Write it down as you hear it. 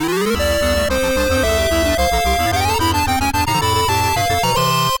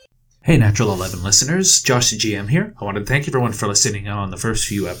Hey Natural 11 listeners, Josh the GM here. I want to thank everyone for listening on the first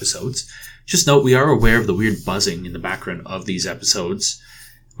few episodes. Just note we are aware of the weird buzzing in the background of these episodes.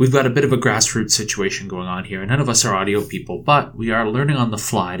 We've got a bit of a grassroots situation going on here. None of us are audio people, but we are learning on the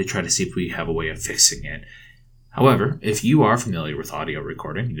fly to try to see if we have a way of fixing it. However, if you are familiar with audio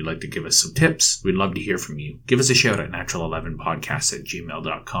recording and you'd like to give us some tips, we'd love to hear from you. Give us a shout at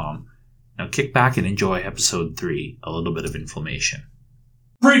natural11podcast@gmail.com. Now kick back and enjoy episode 3, A Little Bit of Inflammation.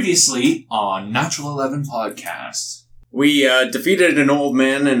 Previously on Natural 11 Podcast. We defeated an old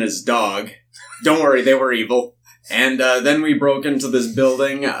man and his dog. Don't worry, they were evil. And then we broke into this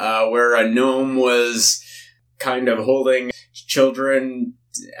building where a gnome was kind of holding children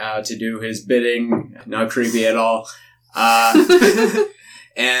to do his bidding. Not creepy at all.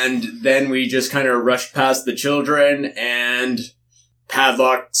 And then we just kind of rushed past the children and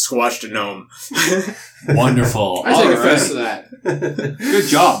Padlock squashed a gnome. Wonderful. I take offense to that. Good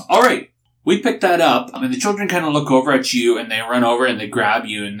job. All right. We picked that up. I mean, the children kind of look over at you and they run over and they grab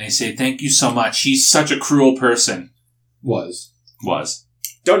you and they say, "Thank you so much. He's such a cruel person." Was.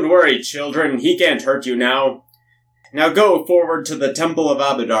 Don't worry, children. He can't hurt you now. Now go forward to the Temple of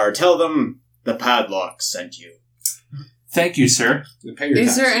Abadar. Tell them the Padlock sent you. Thank you, sir.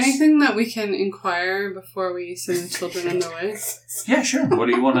 Is there anything that we can inquire before we send the children on their way? Yeah, sure. What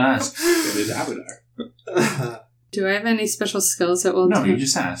do you want to ask? It is Abadar. Do I have any special skills that will... No, you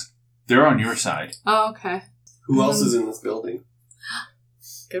just ask. They're on your side. Oh, okay. Who else is in this building?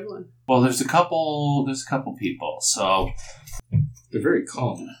 Good one. Well, there's a couple people. So They're very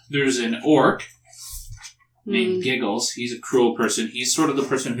calm. there's an orc named Giggles. He's a cruel person. He's sort of the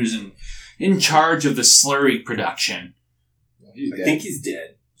person who's in charge of the slurry production. I think he's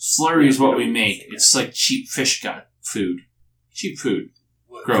dead. Slurry is what we make. It's like cheap fish gut food. Cheap food.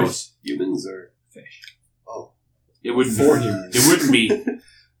 What, Gross. Humans or Fish. Oh. It wouldn't For humans. It wouldn't be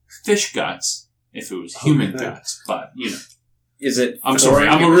fish guts if it was human guts, but you know. Is it... I'm sorry.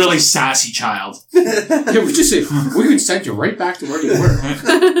 I'm a really sassy child. Yeah, we just say, we can send you right back to where you were.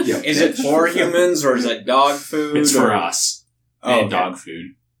 Is it for humans or is it dog food? It's for or... us. Oh, And okay. dog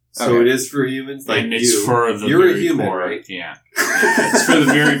food. So Okay. it is for humans? Like And it's you. for the You're very a human, poor. right? Yeah. It's for the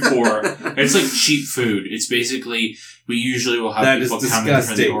very poor. It's like cheap food. It's basically, we usually will have That people is come in from the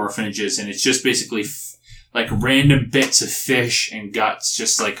disgusting. orphanages, and it's just basically like random bits of fish and guts,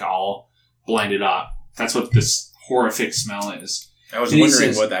 just like all blended up. That's what this horrific smell is. I was And he wondering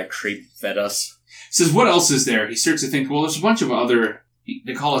says- what that creep fed us. He says, what else is there? He starts to think, well, there's a bunch of other,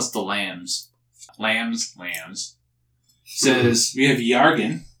 they call us the lambs. Lambs. Says, we have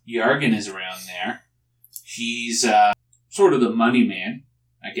Yargan. Yargan is around there. He's sort of the money man,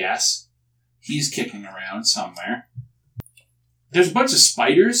 I guess. He's kicking around somewhere. There's a bunch of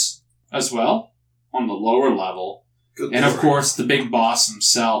spiders as well on the lower level. Good And of lord. course, the big boss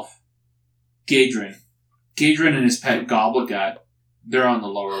himself, Gadrin. Gadrin and his pet Gobblegut, they're on the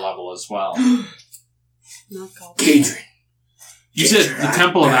lower level as well. Not called. Gadrin. You said the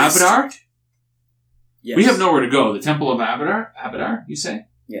Temple of Abadar? Yes. We have nowhere to go. The Temple of Abadar? Abadar, you say?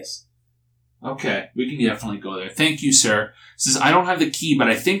 Yes. Okay, we can definitely go there. Thank you, sir. Says, I don't have the key, but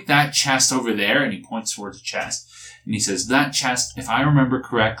I think that chest over there, and he points towards a chest, and he says, that chest, if I remember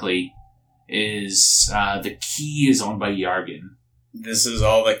correctly, is, the key is owned by Yargan. This is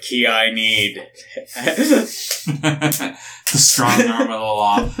all the key I need. The strong arm of the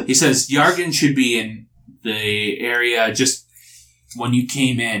law. He says, Yargan should be in the area just when you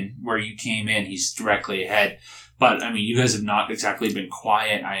came in, where you came in, he's directly ahead. But, I mean, you guys have not exactly been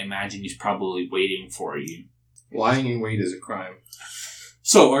quiet. I imagine he's probably waiting for you. Lying in wait is a crime.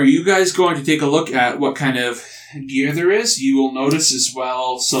 So, are you guys going to take a look at what kind of gear there is? You will notice as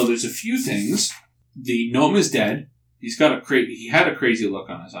well, so there's a few things. The gnome is dead. He had a crazy look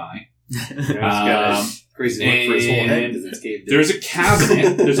on his eye. He's got a crazy look for his whole head because it's caved in. There's a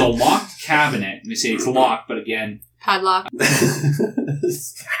cabinet. There's a locked cabinet. And they say it's locked, but again, Padlock.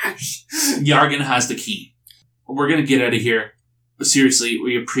 Yargan has the key. We're going to get out of here. But seriously,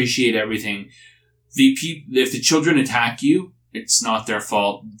 we appreciate everything. If the children attack you, it's not their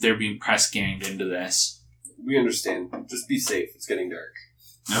fault. They're being press ganged into this. We understand. Just be safe. It's getting dark.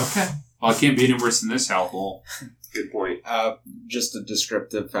 Okay. Well, it can't be any worse than this hellhole. Good point. Just a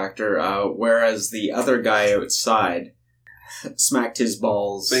descriptive factor. Whereas the other guy outside smacked his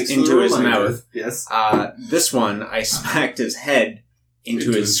balls Thanks for into the his reminder. mouth. Yes. This one, I smacked his head into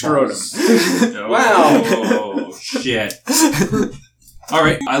his his scrotum. balls. Oh, shit. All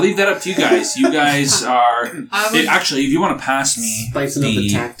right, I leave that up to you guys. You guys are... Actually, if you want to pass me Spicing up the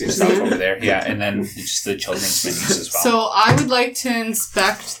tactics. stuff over there. Yeah, and then just the children's menus as well. So I would like to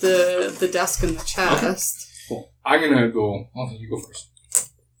inspect the desk and the chest. Cool. I'm gonna go... Oh, you go first.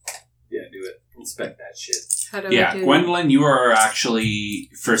 Yeah, do it. Inspect that shit. How do I Yeah, do Gwendolyn, you are actually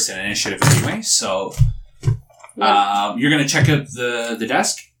first in initiative anyway, so you're going to check out the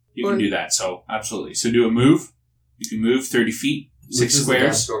desk. You can do that, so absolutely. So do a move. You can move 30 feet, 6 Which is the squares.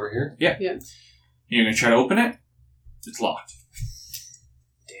 desk over here. Yeah. Yeah. You're going to try to open it. It's locked.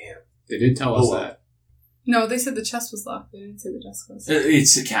 Damn. They did tell us Oh, wow. that. No, they said the chest was locked. They didn't say the desk was.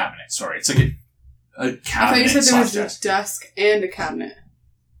 It's a cabinet, sorry. It's like a cabinet. I thought you said there was slash a desk and a cabinet.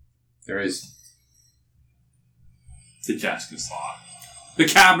 There is. The desk is locked. The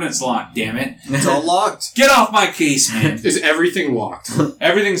cabinet's locked, damn it. It's all locked. Get off my case, man. Is everything locked?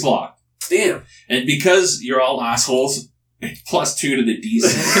 Everything's locked. Damn. And because you're all assholes, it's +2 to the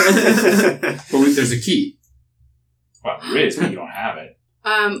DC. But wait, there's a key. Well, there is, but you don't have it.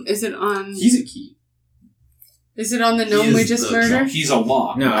 Is it on? He's a key. Is it on the gnome He we is just the murdered? He's a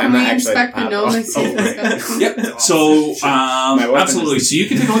lock. No, Can I'm we actually inspect the gnome and see if it's got? Yep. So, My weapon absolutely. is- So you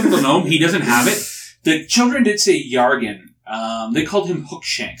can take a look at the gnome. He doesn't have it. The children did say Yargan. They called him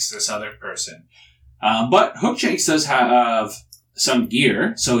Hookshanks, this other person. But Hookshanks does have some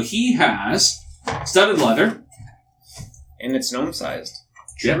gear. So he has studded leather, And it's gnome-sized.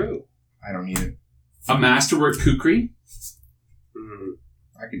 True. I don't need it. a masterwork kukri.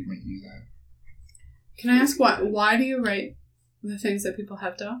 I could use that. Can I ask why do you write the things that people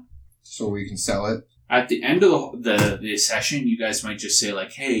have down? So we can sell it. At the end of the session, you guys might just say,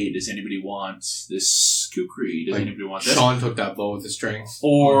 like, hey, does anybody want this kukri? Does Like, anybody want this? Sean took that blow with the strength.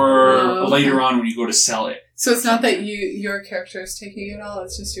 Or Oh, okay. later on when you go to sell it. So it's not that your character is taking it all.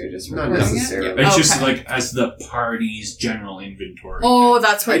 It's just you're just Not recording necessarily. it. It's just Okay. like as the party's general inventory. Oh,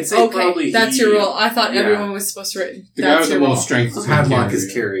 that's right. I'd say Okay, probably that's he- your role. I thought yeah. everyone was supposed to write. The guy That's with the your role. most strength is Padlock the is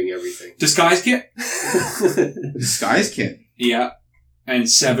carrier. carrying everything. Disguise kit? Disguise kit. Yeah. And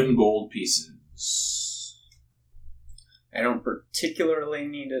 7 gold pieces. I don't particularly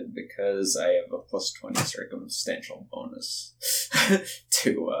need it because I have a +20 circumstantial bonus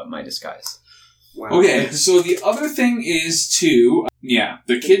to my disguise. Wow. Okay, so the other thing is to,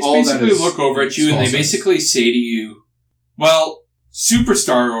 the kids All that basically is look over at you and they small size. basically say to you, well,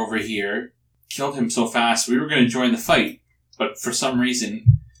 Superstar over here killed him so fast we were going to join the fight, but for some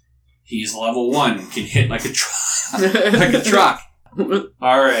reason he's level 1, can hit like a truck.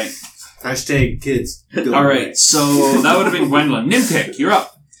 Alright. Hashtag kids. Alright, so that would have been Gwendolyn. Nimpick, you're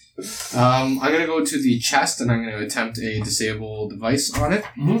up. I'm going to go to the chest and I'm going to attempt a disable device on it.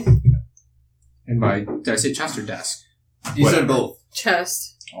 Mm-hmm. And did I say chest or desk? You said both.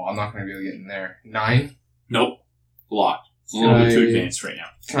 Chest. Oh, I'm not going to be able to get in there. 9. Nope. Locked. It's a Can little bit too I- advanced right now.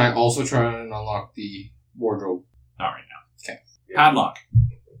 Can I also try and unlock the wardrobe? Not right now. Okay. Padlock.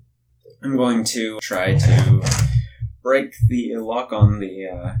 I'm going to try to break the lock on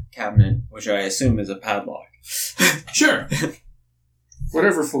the cabinet, which I assume is a padlock. Sure.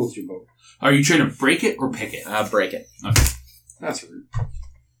 Whatever floats your boat. Are you trying to break it or pick it? Break it. That's rude.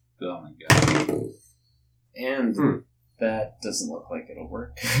 Oh my god. And that doesn't look like it'll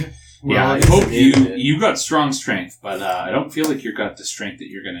work. Yeah, I it's hope an infinite. you got strong strength, but I don't feel like you got the strength that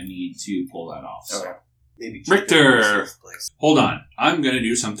you're going to need to pull that off. So. Okay. Maybe Richter. Place. Hold on. I'm going to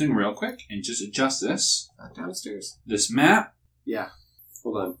do something real quick and just adjust Downstairs. this map. Yeah.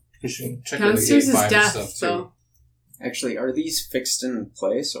 Hold on. Check Downstairs is out the gate 5 and death, stuff, too. though. Actually, are these fixed in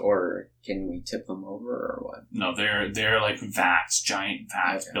place, or can we tip them over, or what? No, they're like vats, giant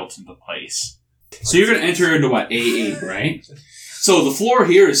vats Okay. built into place. So you're going to enter into what? A8, right? So the floor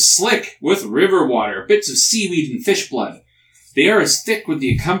here is slick with river water, bits of seaweed and fish blood. The air is thick with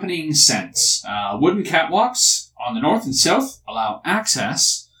the accompanying scents. Wooden catwalks on the north and south allow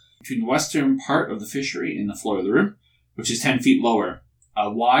access between the western part of the fishery and the floor of the room, which is 10 feet lower. A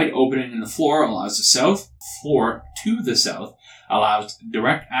wide opening in the floor allows the floor to the south allows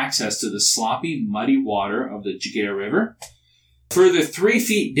direct access to the sloppy, muddy water of the Jagera River. Further 3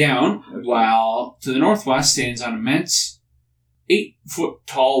 feet down, while to the northwest stands an immense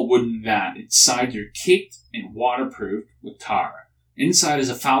 8-foot-tall wooden vat. Its sides are caked and waterproofed with tar. Inside is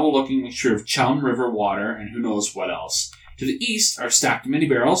a foul-looking mixture of chum, river water, and who knows what else. To the east are stacked many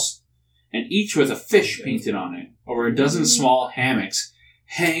barrels, and each with a fish painted on it. Over a dozen small hammocks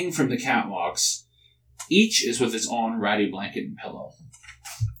hang from the catwalks. Each is with its own ratty blanket and pillow.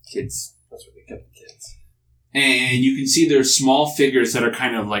 Kids. That's where they kept the kids. And you can see there's small figures that are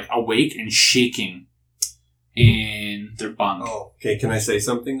kind of like awake and shaking in their bunk. Oh, okay. Can I say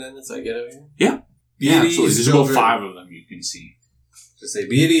something then as I get out here? Yeah, absolutely. There's about 5 of them you can see. Just say,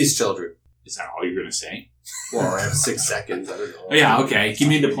 be at ease, children. Is that all you're going to say? Well, I have 6 seconds. I don't know. Oh, yeah, okay. Give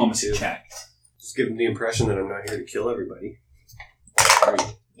me a diplomacy check. Just give them the impression that I'm not here to kill everybody.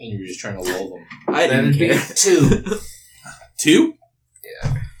 And you were just trying to lull them. I didn't care. 2?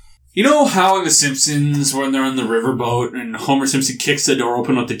 You know how in The Simpsons, when they're on the riverboat and Homer Simpson kicks the door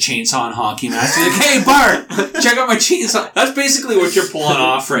open with the chainsaw and hockey mask? He's like, hey, Bart, check out my chainsaw. That's basically what you're pulling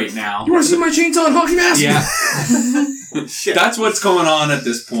off right now. You want to see my chainsaw and hockey mask? Yeah. That's what's going on at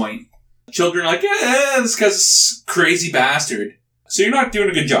this point. Children are like, this guy's a crazy bastard. So you're not doing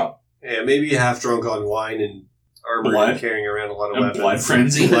a good job. Yeah, maybe half drunk on wine and armor Blood. and carrying around a lot of And weapons. blood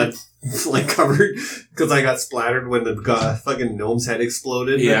frenzy. Blood, like, covered. Because I got splattered when the fucking gnome's head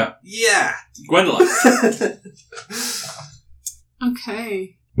exploded. Yeah. Yeah. Gwendolyn.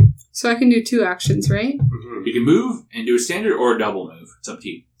 Okay. So I can do 2 actions, right? Mhm. You can move and do a standard or a double move. It's up to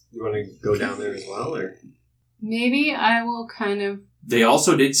you. You want to go down there as well, or? Maybe I will kind of... They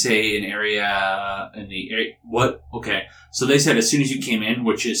also did say an area in the area. What? Okay. So they said as soon as you came in,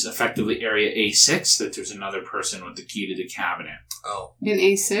 which is effectively area A6, that there's another person with the key to the cabinet. Oh. In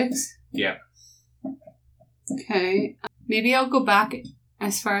A6? Yeah. Okay. Maybe I'll go back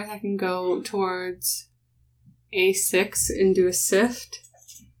as far as I can go towards A6 and do a sift.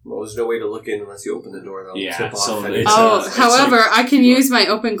 Well, there's no way to look in unless you open the door, though. Yeah, Tip off so and- it's Oh, however, like- I can use my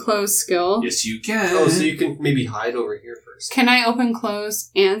open-close skill. Yes, you can. Oh, so you can maybe hide over here first. Can I open-close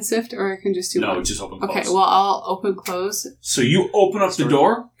and sift, or I can just do No, one? just open close. Okay, well, I'll open-close. So you open up the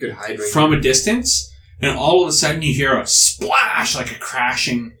door Good hide right from a distance, and all of a sudden you hear a splash, like a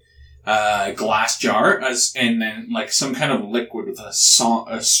crashing glass jar, and then like some kind of liquid with a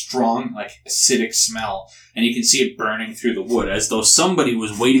strong, like acidic smell, and you can see it burning through the wood, as though somebody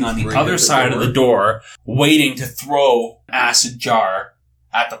was waiting on the Right other at the side of door. the door, waiting to throw acid jar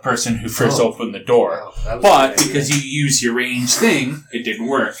at the person who first Oh. opened the door. Wow, that was But a good because idea. you used your range thing, it didn't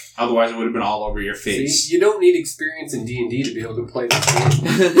work. Otherwise, it would have been all over your face. See, you don't need experience in D&D to be able to play this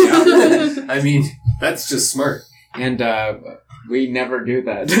game. I mean, that's just smart. And we never do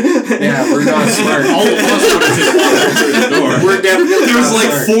that. Yeah, we're not smart. All of us would have just walked through the door. We're definitely There's not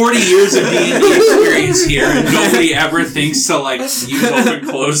like smart. 40 years of D&D experience here, and nobody ever thinks to like use open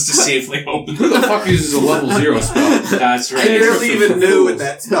close to safely open Who the fuck uses a level 0 spell? That's I right. barely even knew what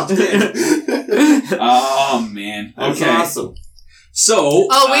that spell did. Oh man. That's Okay. awesome. So.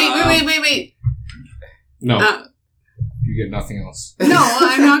 Oh, wait. No. Uh, You get nothing else. No,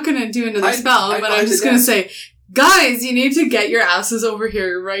 I'm not going to do another I- spell, I but thought I'm just you going to did. say, guys, you need to get your asses over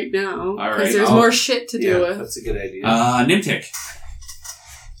here right now. All Because right, there's I'll- more shit to deal Yeah, with. that's a good idea. Nimtic.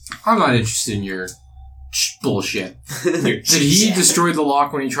 I'm not interested in your bullshit. Did he destroy the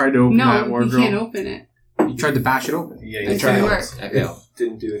lock when he tried to open that No, you wardrobe? can't open it. He tried to bash it open, yeah, It you didn't tried. work. Yeah.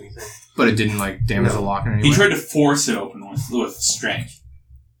 Didn't do anything. but it didn't like damage No. the lock in any way. He tried to force it open with strength.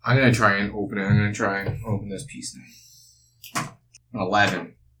 I'm gonna try and open it. I'm gonna try and open this piece now.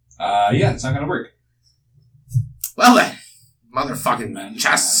 11. Yeah, it's not gonna work. Well then, motherfucking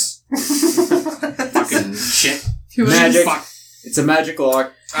chests. Fucking shit. You wanna Magic. Fuck. It's a magic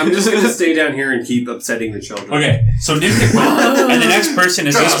lock. I'm just gonna stay down here and keep upsetting the children. Okay, so Nimtic went, and the next person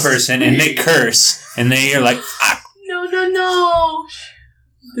is this person, and they curse, and they are like, ah, No.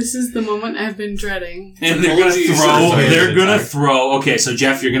 This is the moment I've been dreading. and they're gonna Apologies. throw. Sorry. They're gonna throw. Okay, so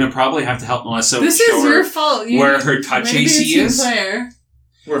Jeff, you're gonna probably have to help Melissa. This show is her your fault. You where her touch maybe AC a team is. player.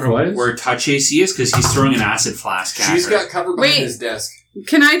 Where what? Where touch AC is, because he's throwing an acid flask at She's her. got cover behind Wait. his desk.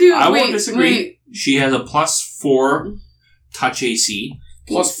 Can I do... I wait, won't disagree. Wait. She has a +4 touch AC.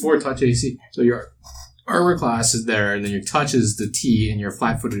 +4 touch AC. So your armor class is there, and then your touch is the T, and your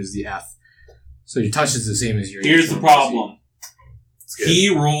flat-footed is the F. So your touch is the same as your... Here's the normal AC. problem. It's good.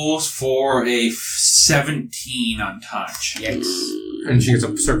 He rolls for a 17 on touch. Yikes. And she gets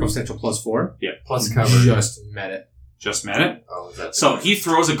a circumstantial +4. Plus cover. Just met it. Just met it. Oh, is that So he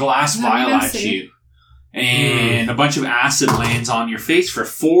throws a glass Let me vial go at see. you, and a bunch of acid lands on your face for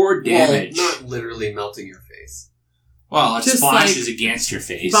 4 damage. Well, not literally melting your face. Well, it Just splashes against your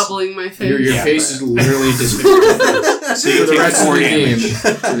face. Bubbling my face. Your Yeah. face is literally disfigured. So you For the take rest of 4 the damage. game,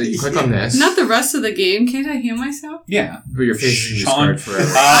 so that you click on this, Not the rest of the game. Can't I heal myself? Yeah. but your face is Sean, scarred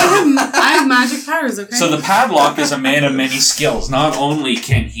forever. I have magic powers, okay? So the padlock is a man of many skills. Not only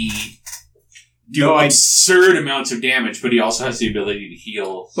can he do No, I- absurd amounts of damage, but he also has the ability to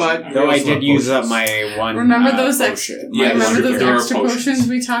heal. But- Though I also did use up potions. my one. Remember those potion. Yeah, Remember those there are extra potions. potions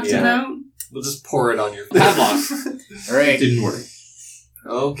we talked Yeah. about? We'll just pour it on your face. Padlock. All right. Didn't work.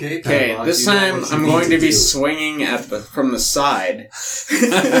 Okay, Okay, Padlock, this you know time what you I'm need going to be do. swinging from the side.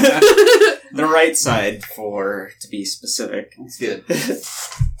 The right side, to be specific. It's good.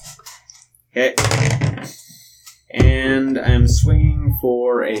 Okay. And I'm swinging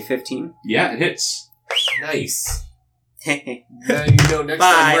for a 15. Yeah, it hits. Nice. Bye. Now you know next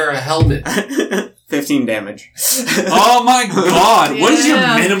time wear a helmet. 15 damage. Oh my god! What is your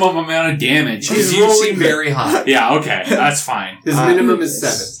Yeah. minimum amount of damage? He's You rolling seem- very high. Yeah, okay, that's fine. His minimum is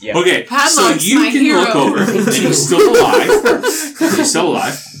 7. Yeah. Okay, so Padlock's you my can hero. look over, and he's still alive. He's still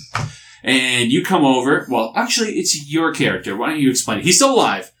alive. And you come over. Well, actually, it's your character. Why don't you explain it? He's still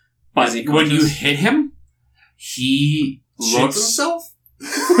alive, but Is he when you conscious? hit him, he Shits looks himself?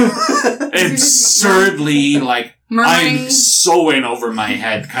 absurdly like Murmuring. I'm so in over my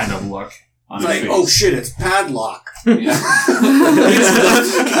head kind of look on It's his like, face. oh shit, it's Padlock. Yeah.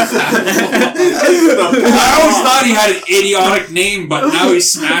 I always thought he had an idiotic name, but now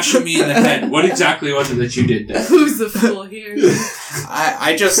he's smashing me in the head. What exactly was it that you did there? Who's the fool here?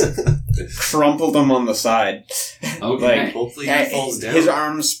 I just crumpled him on the side. Okay. Like, Hopefully he falls down. His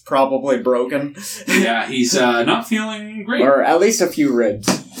arm's probably broken. Yeah, he's not feeling great. Or at least a few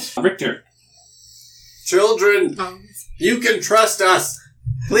ribs. Richter. Children, you can trust us.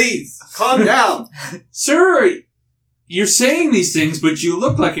 Please, calm down. Sir, you're saying these things, but you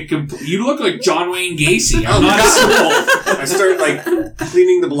look like you look like John Wayne Gacy. I'm not sold. I start, like,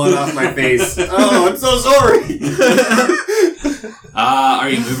 cleaning the blood off my face. Oh, I'm so sorry. Are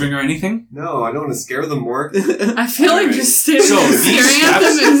you moving or anything? No, I don't want to scare them more. I feel like Alright. just standing So there staring at them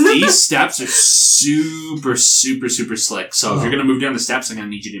is... these steps are super, super, super slick. So if you're gonna move down the steps, I'm gonna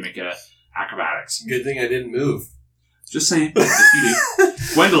need you to make a acrobatics. Good thing I didn't move. Just saying, if you do.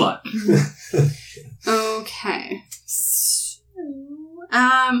 Gwendolyn. Okay. So,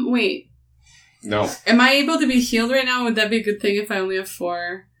 wait. No. Am I able to be healed right now? Would that be a good thing if I only have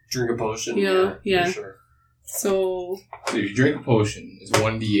 4? Drink a potion? Yeah. For sure. So, So if you drink a potion, it's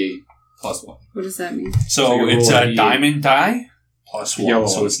 1d8 plus 1. what does that mean? So So you it's roll a a D8. diamond die plus 1. Yellow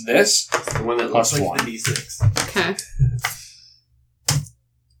So one. it's this. The one that Plus looks like 1. the D6. Okay.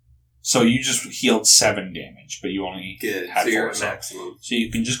 So you just healed 7 damage, but you only Good. had So you're 4. at So, maximum. so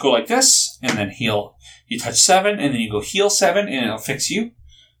you can just go like this, and then heal. You touch 7, and then you go heal 7, and it'll fix you.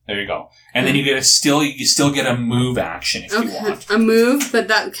 There you go. And then you still get a move action if you Okay. want. A move, but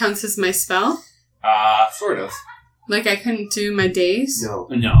that counts as my spell? Sort of. Like I couldn't do my days? No.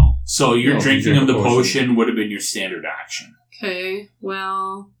 No. So your No, you drinking drink of the a potion. potion would have been your standard action. Okay,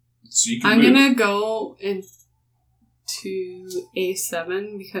 well... So you can I'm move. gonna go into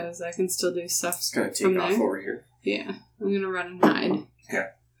A7 because I can still do stuff Just gonna take from off there. over here. Yeah, I'm gonna run and hide.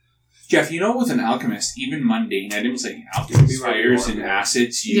 Jeff, you know with an alchemist, even mundane items like alchemist Be where you fires want, and yeah.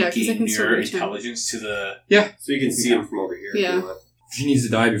 acids, you Yeah, 'cause I gain can still your reach him. intelligence to the... So you can see him from over here. Yeah. If you want. She needs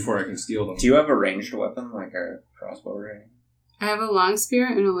to die before I can steal them. Do you have a ranged weapon, like a crossbow or anything? I have a long spear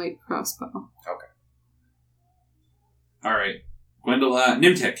and a light crossbow. Alright. Gwendolyn,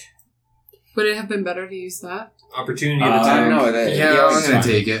 Nimtic. Would it have been better to use that? Opportunity of Uh, attack. No, that, Yeah, yeah, I'm it's gonna fine.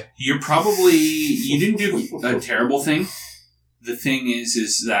 take it. You didn't do a terrible thing. The thing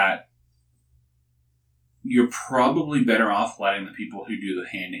is that you're probably better off letting the people who do the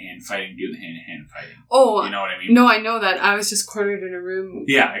hand-to-hand fighting do the hand-to-hand fighting. Oh, You know what I mean? no, I know that. I was just quartered in a room.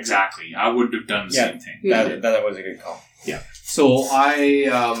 Yeah, exactly. I would have done the Yeah. same thing. Yeah. That was a good call. So I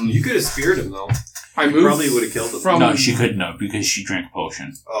You could have speared him, though. I moved Probably would have killed him. from No, she couldn't have because she drank a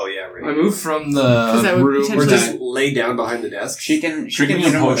potion. Oh, yeah, right. I moved from 'Cause the I would room Or potentially- just lay down behind the desk. She can Drinking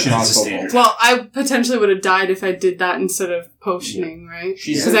hit a him with potion is a crossbow standard. bolt. Well, I potentially would have died if I did that instead of potioning, right?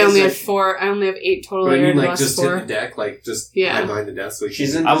 She's Because I only had 4. I only have 8 total. But I I mean, already like, lost just 4. hit the deck, like, just Yeah. hide behind the desk. So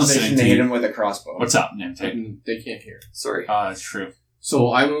She's in I'm position listening to to hit you. him with a crossbow. What's up, Nimtic? and they can't hear. Sorry. That's true.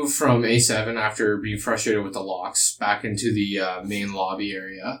 So I moved from A7 after being frustrated with the locks back into the main lobby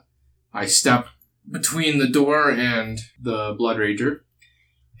area. I stepped between the door and the Blood Rager,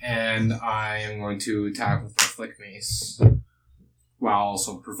 and I am going to attack with my Flick Mace while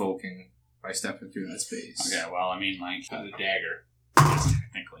also provoking by stepping through that space. Okay, well, I mean, like, the dagger,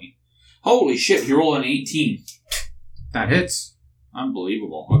 technically. Holy shit, you roll an 18. That hits.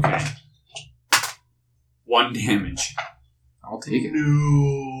 Unbelievable. Okay. 1 damage. I'll take it.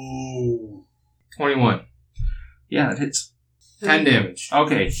 No. 21. Yeah, that hits. 10 damage.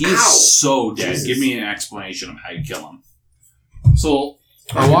 Okay, he's Ow. so dead. Jesus. Give me an explanation of how you kill him. So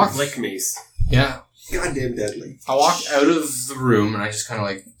I walk. Flick mace. Yeah. Goddamn deadly. I walk out of the room and I just kind of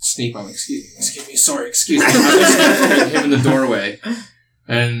like sneak by. Excuse me, sorry, excuse me. I just him in the doorway,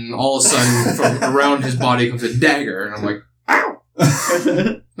 and all of a sudden, from around his body comes a dagger, and I'm like, ow!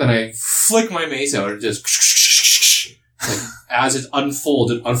 Then I flick my mace out, and just like as it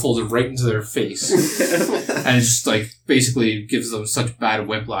unfolded right into their face, and it just like basically gives them such bad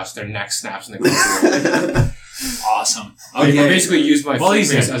whiplash, their neck snaps and they go away. Awesome. I Okay. basically used my Well, flick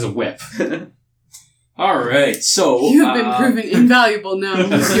he's mace dead. as a whip. Alright, so... You have been proven invaluable now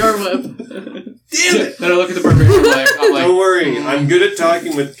with your whip. Damn it! Then I look at the barbarian. I'm like, Don't worry, I'm good at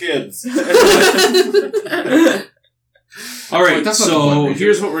talking with kids. All right, Wait, that's not the so one.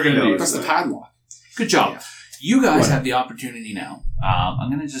 here's what we're going to do. that's the padlock. Good job. Yeah. You guys Whatever. have the opportunity now. I'm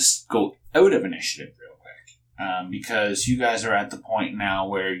going to just go out of initiative real quick because you guys are at the point now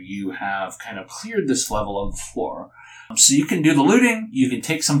where you have kind of cleared this level of the floor. So you can do the looting, you can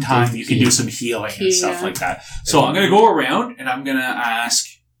take some time, you can do some healing and stuff Yeah. like that. So I'm going to go around and I'm going to ask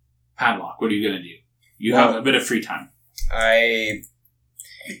Padlock, what are you going to do? You have a bit of free time.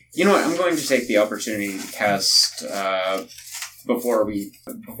 You know what? I'm going to take the opportunity to cast before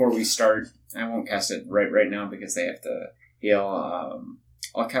we start. I won't cast it right now because they have to heal.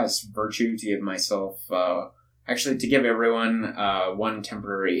 I'll cast Virtue to give myself, actually to give everyone 1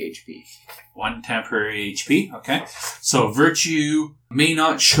 temporary HP. 1 temporary HP, okay. So Virtue may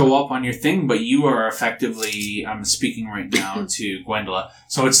not show up on your thing, but you are effectively, I'm speaking right now to Gwendola,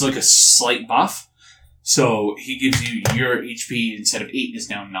 so it's like a slight buff. So he gives you your HP instead of 8 is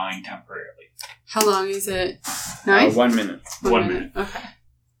now 9 temporarily. How long is it? 9? 1 minute. 1 minute. Okay.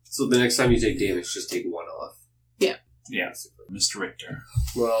 So the next time you take damage, just take 1 off. Yeah, Mr. Richter.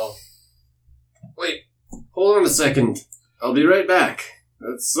 Well, wait. Hold on a second. I'll be right back.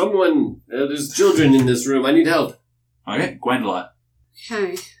 There's children in this room. I need help. Okay, Gwendola.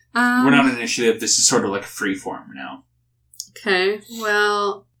 Okay. We're not an initiative. This is sort of like a free form now. Okay.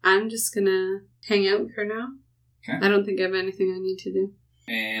 Well, I'm just gonna hang out for now. Okay. I don't think I have anything I need to do.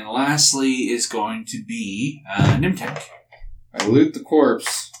 And lastly is going to be Nimtek. I loot the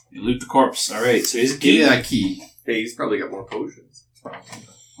corpse. You loot the corpse. All right, so he's a Give key. me that key. Hey, he's probably got more potions.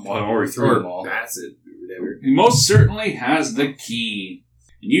 Well, I already threw them all. acid, or whatever. He most certainly has the key.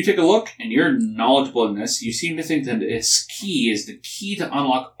 And you take a look, and you're knowledgeable in this. You seem to think that this key is the key to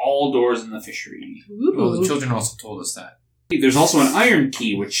unlock all doors in the fishery. Ooh. Well, the children also told us that. There's also an iron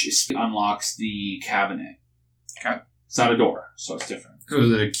key, which unlocks the cabinet. Okay. It's not a door, so it's different. So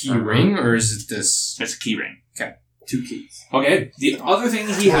is it a key ring, or is it this? It's a key ring. 2 keys. Okay, the other thing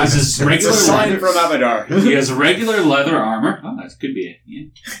he has is It's a regular sign leather. from Abadar. He has a regular leather armor. Oh, that could be it. Yeah.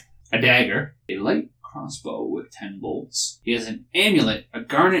 A dagger. A light crossbow with 10 bolts. He has an amulet, a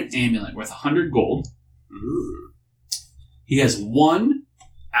garnet amulet worth 100 gold. Ooh. He has 1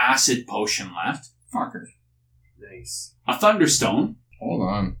 acid potion left. Marker. Nice. A thunderstone. Hold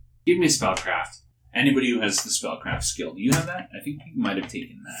on. Give me a spellcraft. Anybody who has the spellcraft skill. Do you have that? I think you might have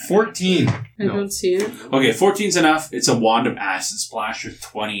taken that. 14. I No. don't see it. Okay, 14's enough. It's a wand of acid splash with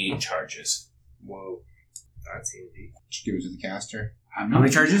 28 charges. Whoa. That's handy. Just give it to the caster. I'm How not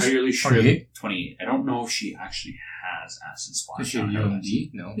many charges? entirely sure. 28? 28. I don't know if she actually has acid Does splash she have on her list. UMD?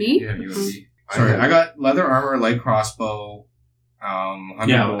 No. Me? You have UMD. Sorry, I got leather armor, light crossbow,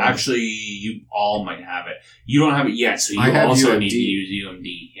 100 Yeah, gold. actually, you all might have it. You don't have it yet, so you I have also UMD. need to use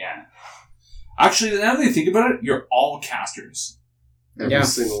UMD. Yeah. Actually, now that I think about it, you're all casters. Every Yeah.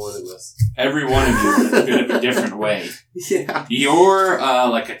 single one of us. Every one of you in a bit of a different way. Yeah. You're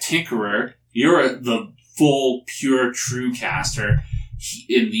like a tinkerer. You're the full, pure, true caster.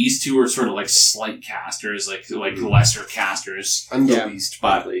 And these two are sort of like slight casters, like lesser casters. I'm the Yeah. least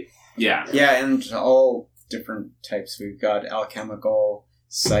badly. Yeah. Yeah, and all different types. We've got alchemical,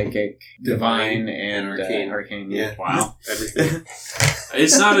 psychic, divine, and arcane. arcane. Yeah. Wow. Everything.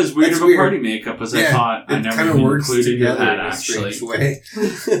 It's not as weird That's of a weird. party makeup as I Yeah, thought. I It never kind of even works included together that, in a actually. strange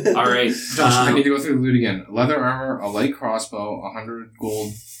way. All right. Josh, I need to go through the loot again. Leather armor, a light crossbow, 100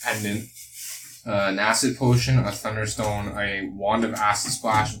 gold pendant, an acid potion, a thunderstone, a wand of acid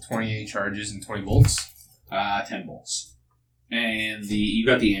splash with 28 charges and 20 bolts. 10 bolts. And you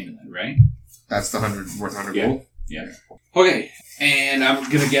got the amulet, right? That's the 100 worth 100 Yeah. gold. Okay. And I'm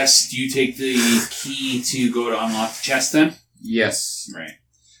gonna guess, do you take the key to go to unlock the chest then? Yes. Right.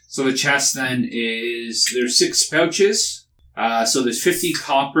 So the chest then there's 6 pouches. So there's 50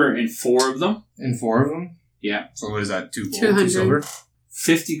 copper in 4 of them. And 4 of them? Yeah. So what is that? 2 gold, 2 200. silver?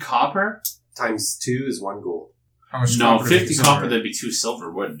 50 copper? Times 2 is 1 gold. How much No, copper does 50 silver? copper, that'd be 2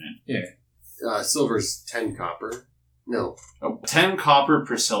 silver, wouldn't it? Silver's 10 copper. No. 10 copper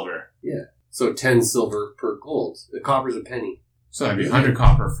per silver. So 10 silver per gold. The copper's a penny. So that'd be 100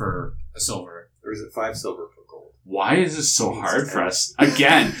 copper for a silver. Or is it 5 silver per gold? Why is this so hard for us?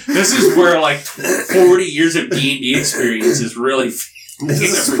 Again, this is where like 40 years of D&D experience is really...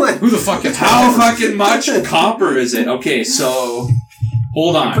 This is what... Who the fuck gets How fucking much copper is it? Okay, so...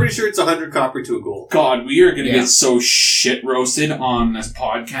 Hold I'm on. pretty sure it's 100 copper to a gold. God, we are going to Yeah. get so shit roasted on this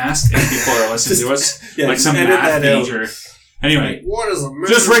podcast if people are listening to us. Yeah, Like some edit math that out. major. Anyway, What is a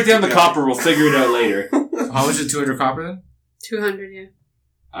just write down the copper. We'll figure it out later. How much is 200 copper then? 200,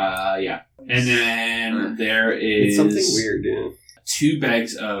 yeah. Yeah. And then there is It's something weird, yeah. 2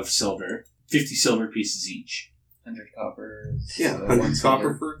 bags of silver, 50 silver pieces each. 100 copper. Yeah, 100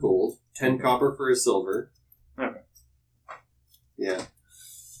 copper for gold, 10 copper for a silver. Okay. Yeah.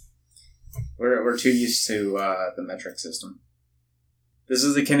 We're too used to the metric system. This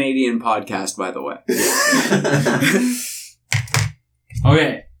is a Canadian podcast, by the way.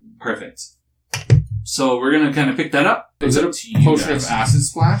 Okay, perfect. So we're gonna kind of pick that up. Is it up a to you potion guys. of acid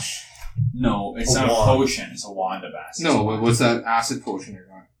splash? No, it's A not wand. a potion. It's a wand of acid. No, what's that acid potion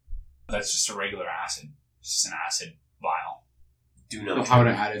you're on? That's just a regular acid. It's just an acid vial. Do not. How to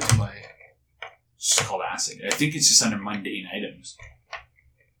add it to my... It's just called acid. I think it's just under mundane items.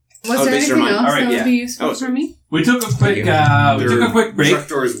 Was Oh, there these are anything mine. else Alright, that yeah. would be useful Oh, for me? We took a quick break.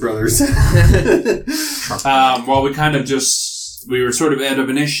 Truckdoors Brothers. While we kind of we were sort of out of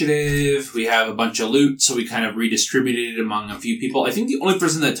initiative. We have a bunch of loot, so we kind of redistributed it among a few people. I think the only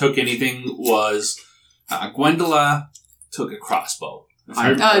person that took anything was Gwendola took a crossbow.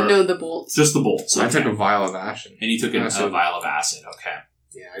 No, the bolts. Just the bolts. So I okay. took a vial of ashen. And you took a Acid. vial of acid. Okay.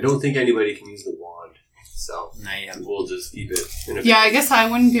 Yeah, I don't think anybody can use the wand, so Nah, we'll just keep it. In a Yeah, I guess I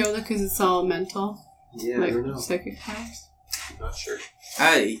wouldn't be able to because it's all mental. Yeah, I Like don't know. psychic powers. I'm not sure.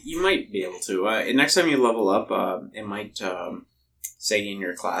 You might be able to. Next time you level up, it might say in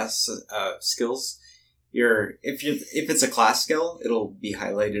your class skills. If it's a class skill, it'll be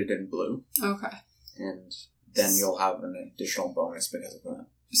highlighted in blue, Okay. and then you'll have an additional bonus because of that.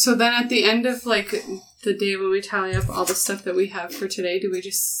 So then at the end of like the day when we tally up all the stuff that we have for today, do we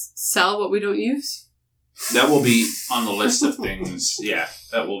just sell what we don't use? That will be on the list of things. Yeah,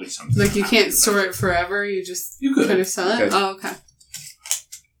 that will be something. Like you can't store it forever, you just You could. kind of sell it? Could. Oh, okay.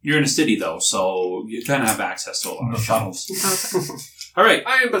 You're in a city though, so you kind of have access to a lot of shuttles. Okay. All right.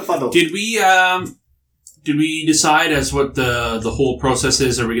 I am befuddled. Did we decide as what the whole process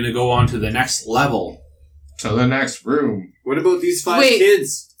is? Are we going to go on to the next level? So the next room. What about these 5 Wait.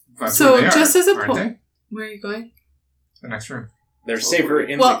 kids? That's So where they just are, as a aren't they? Where are you going? The next room. They're safer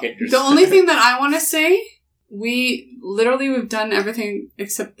Well, indicators. the only thing that I want to say, we've done everything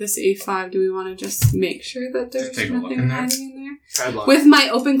except this A5. Do we want to just make sure that there's take a look nothing in there. hiding in there? Padlock. With my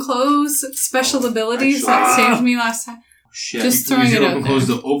open close special abilities that actually- saved me last time. Shit. Just throwing Use it your out open there. close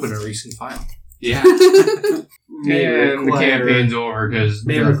to open a recent file. Yeah. May And the require- campaign's over because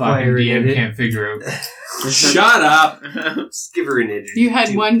may the fucking require DM edit. can't figure out. Shut up. Just give her an edge. You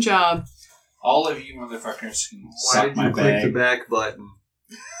had one job. All of you motherfuckers can Why suck did my you click the bag. back button?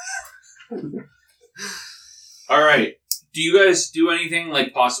 All right. Do you guys do anything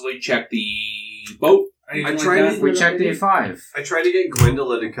like possibly check the boat? Anything like tried that? it. We checked A5. I tried to get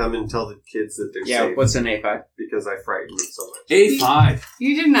Gwendola to come and tell the kids that they're Yeah, safe what's an A5? because I frightened them so much. A5.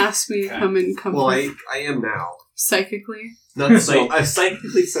 You didn't ask me to Okay. come and come Well, I am now. psychically. Not I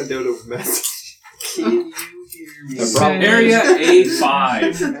psychically sent out a message. Can you hear me? The problem- Area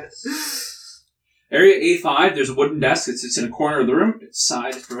A5. Area A5, there's a wooden desk that sits in a corner of the room. Its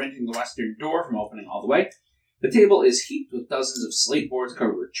size is preventing the western door from opening all the way. The table is heaped with dozens of slate boards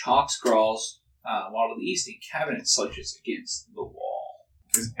covered with chalk scrawls, while to the east a cabinet slouches against the wall.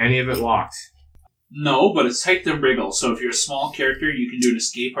 Is any of it locked? No, but it's tight to wriggle, so if you're a small character, you can do an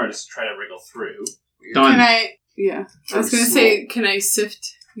escape artist to try to wriggle through. Done. Can I? Yeah, I was gonna Small. say, can I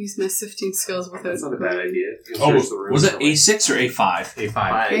use my sifting skills without? That's not a bad idea. You can Oh, search the room was it for, like, A6 or A5? A5.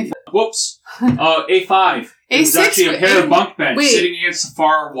 5. Whoops. A5. There's A6 actually a or pair A- of bunk beds wait. sitting against the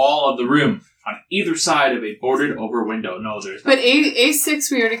far wall of the room on either side of a boarded over window. No, there's But nothing.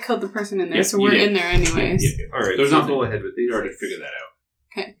 A6, we already killed the person in there, Yep, so you we're did. in there anyways. Yeah, yeah. Alright, There's so nothing. go ahead with these. You already figured that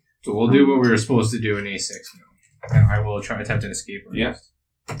out. So we'll do what we were supposed to do in A6 now. And I will try attempt an escape. Yeah.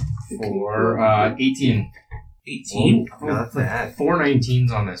 For 18. 18? Whoa. Not bad. 4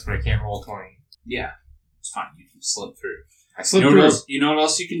 19s on this, but I can't roll 20. Yeah. It's fine. You can slip through. I You slipped know what through. else? You know what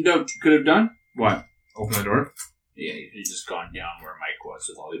else you could have done? What? Open the door? Yeah, you could have just gone down where Mike was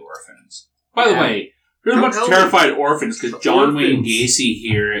with all the orphans. By the Yeah. way, there's a Don't bunch of help me. terrified orphans because John Wayne Orphans. Gacy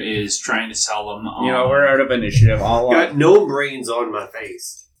here is trying to sell them. You know, we're out of initiative. Got no brains on my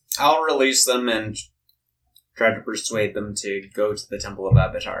face. I'll release them and try to persuade them to go to the Temple of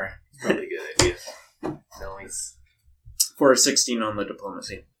Abatar Probably a good idea. Nice. for a 16 on the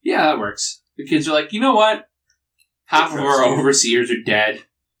diplomacy. Yeah, that works. The kids are like, you know what? Half of our overseers are dead.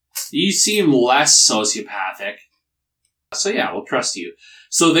 You seem less sociopathic. So yeah, we'll trust you.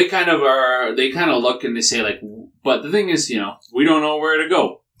 So they kind of look and they say like, but the thing is, we don't know where to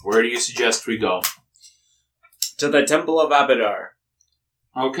go. Where do you suggest we go? To the Temple of Abadar.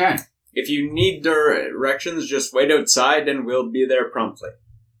 Okay. If you need directions, just wait outside and we'll be there promptly.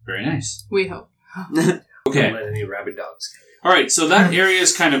 Very nice. We hope. Okay. Don't let any rabid dogs come in. All right, so that area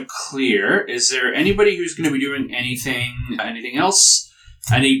is kind of clear. Is there anybody who's going to be doing anything else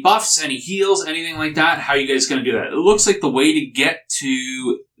Any buffs, any heals, anything like that? How are you guys going to do that? It looks like the way to get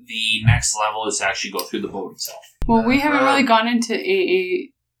to the next level is to actually go through the boat itself. Well, we haven't really gone into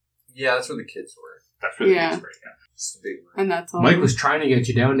AA, Yeah, that's where the kids were. That's really Yeah. right. It's the big room. and that's all. Mike was trying to get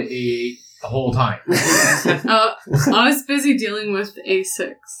you down to A8 the whole time. I was busy dealing with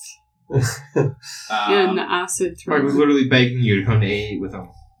A6 and the acid Mike was throw. literally begging you to come to A8 with him.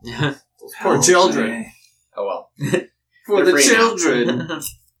 Poor children. Oh well. For They're the free now. children.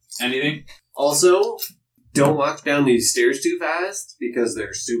 Anything? Also, don't walk down these stairs too fast because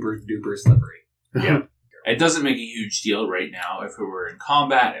they're super duper slippery. It doesn't make a huge deal right now. If it were in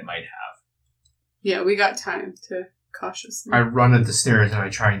combat, it might have. Yeah, we got time to cautiously. I run up the stairs and I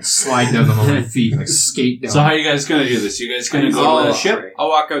try and slide down them on my feet, like skate down. So how are you guys going to do this? You guys going to go to the ship? I'll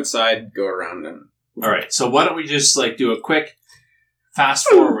walk outside, go around, and All right. So why don't we just do a quick fast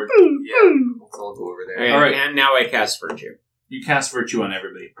forward? Yeah, let's all go over there. All right. And now I cast Virtue. You cast Virtue on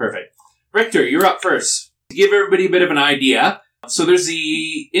everybody. Perfect. Richter, you're up first. To give everybody a bit of an idea, so there's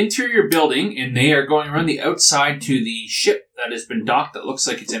the interior building, and they are going around the outside to the ship that has been docked that looks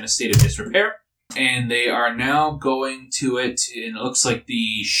like it's in a state of disrepair. And they are now going to it, and it looks like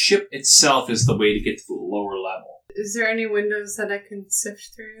the ship itself is the way to get to the lower level. Is there any windows that I can sift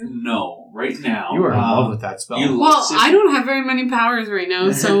through? No, right now. You are in love with that spell. you Well, look- I don't have very many powers right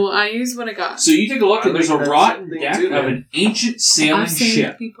now, so I use what I got. So you take a look, and I there's a like that rotten thing deck too, of man. an ancient sailing I've saved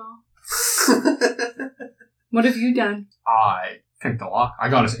ship. people. What have you done? I picked the lock. I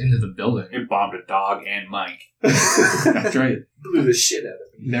got us into the building. It bombed a dog and Mike. That's right. Blew the shit out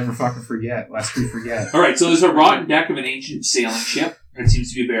of me. Never fucking forget. Lest we forget. All right, so there's a rotten deck of an ancient sailing ship that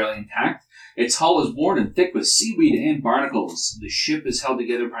seems to be barely intact. Its hull is worn and thick with seaweed and barnacles. The ship is held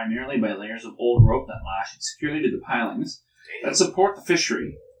together primarily by layers of old rope that lash it securely to the pilings that support the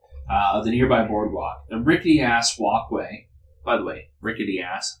fishery of the nearby boardwalk. The rickety-ass walkway, by the way,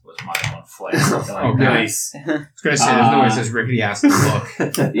 rickety-ass was my one flair. Oh, Nice. I was going to say, there's no way it says rickety ass in the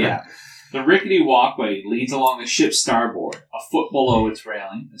book. Yeah. The rickety walkway leads along the ship's starboard. A foot below its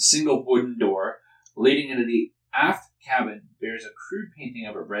railing, a single wooden door leading into the aft cabin bears a crude painting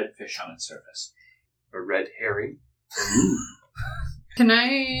of a red fish on its surface. A red herring. Can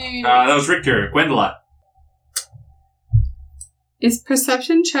I... That was Richter. Gwendola. Is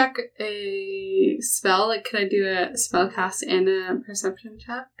perception check a spell? Like, could I do a spell cast and a perception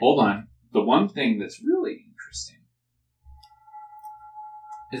check? Hold on. The one thing that's really interesting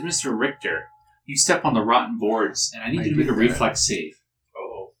is Mr. Richter. You step on the rotten boards, and I need you to make a reflex save.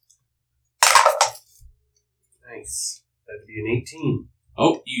 Oh. Nice. That'd be an 18.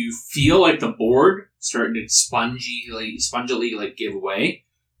 Oh, you feel like the board starting to spongily give way,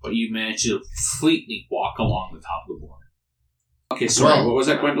 but you manage to fleetly walk along the top of the board. Okay, sorry, Well, what was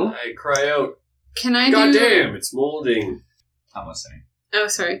that, Gwendolyn? I cry out, Can I God do... damn, it's molding. I'm listening. Oh,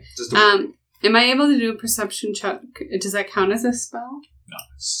 sorry. Just a Am I able to do a perception check? Does that count as a spell? No,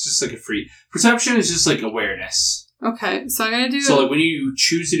 it's just like a free... Perception is just like awareness. Okay, so I'm gonna do... So like when you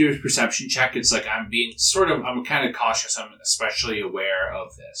choose to do a perception check, it's like I'm kind of cautious. I'm especially aware of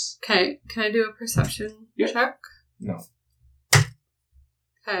this. Okay, can I do a perception Yeah. check? No.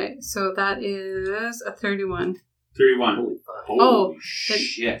 Okay, so that is a 31. 31. holy fuck. Holy Oh,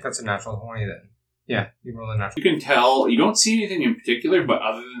 shit. That's a natural 20 then. Yeah, you roll a natural. You can tell, you don't see anything in particular, but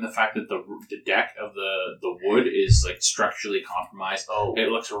other than the fact that the deck of the wood is like structurally compromised, it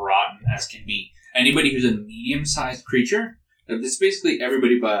looks rotten as can be. Anybody who's a medium-sized creature, it's basically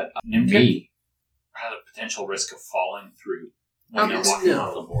everybody but Nimtek, has a potential risk of falling through when they're Okay. walking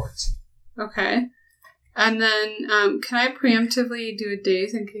off the boards. Okay. And then, can I preemptively do a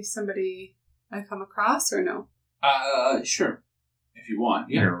daze in case somebody I come across, or no? Sure. If you want,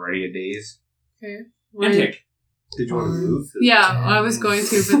 yeah. You're already a daze. Okay. Nimtek. Did you want to move? Yeah, I was going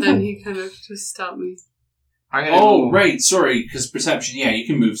to, but then he kind of just stopped me. I'm gonna Oh, go- right, sorry, because perception, yeah, you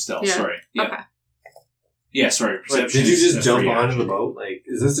can move still, Yeah. sorry. Yeah. Okay. Yeah, sorry, Like, perception did you is just a jump free onto action. the boat? Like,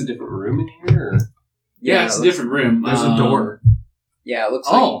 is this a different room in here? Or? Yeah, it's a different room. There's a door. Yeah, it looks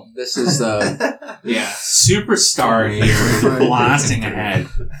Oh. like this is the... Yeah, superstar here, blasting ahead.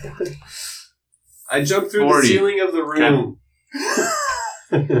 I jumped through 40. the ceiling of the room.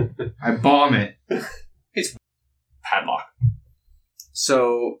 I bomb it. Padlock.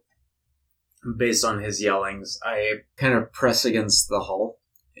 So, based on his yellings, I kind of press against the hull.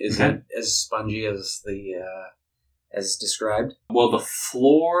 Is Okay. it as spongy as the as described? Well, the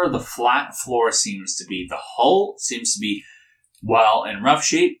flat floor seems to be, the hull seems to be, while in rough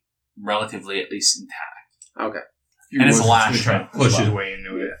shape, relatively at least intact. Okay. And it's He was lashed gonna try up to push as his well. way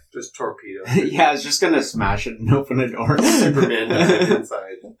into it. Just torpedo. Yeah, I was just gonna smash it and open a door. Superman died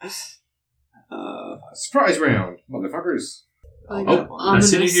inside. Surprise round, motherfuckers. Like, Oh, ominous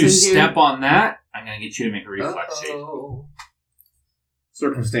as soon as you in step here. on that, I'm going to get you to make a reflex save.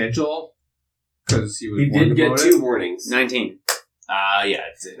 Circumstantial. Because he was He warned did get about 2 warnings. 19. Yeah,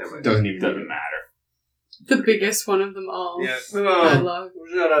 It doesn't even doesn't matter. The biggest one of them all. Yeah. Bad luck.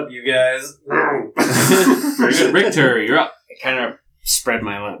 Shut up, you guys. Very good. Richter, you're up. I kind of spread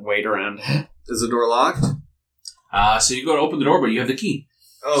my weight around. Is the door locked? So you go to open the door, but you have the key.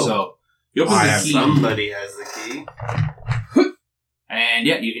 Oh, So you open I the have key, somebody has the key. and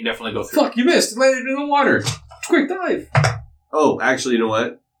yeah, you can definitely go through. Fuck, you missed. Landed in the water. Quick dive. Oh, actually, you know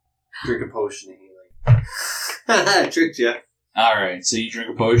what? Drink a potion of healing. Tricked ya. All right, so you drink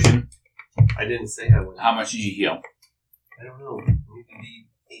a potion. I didn't say I would. How much did you heal? I don't know. You need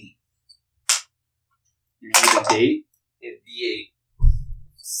 8. You need a date? It'd be 8.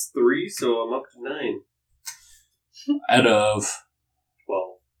 It's 3, so I'm up to 9. Out of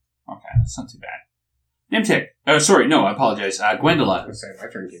 12. okay, that's not too bad. Nimtic. Oh, sorry, no, I apologize. Gwendola. I'm saying my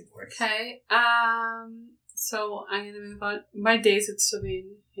turn came quick. Okay. So I'm gonna move on. My days would still be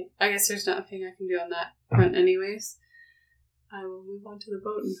in. I guess there's nothing I can do on that front, anyways. I will move on to the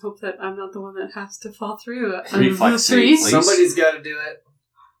boat and hope that I'm not the one that has to fall through. Reflex save, 3. please. Somebody's got to do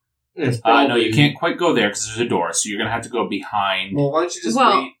it. No, you can't quite go there because there's a door, so you're gonna have to go behind. Well, why don't you just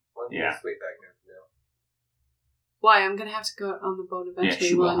Well- wait? Why don't you Yeah. just wait back there for now? Why? I'm gonna have to go on the boat Yeah, eventually.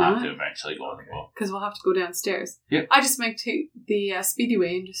 she will will I have not? to eventually go on the boat. Because we'll have to go downstairs. Yep. I just might take the speedy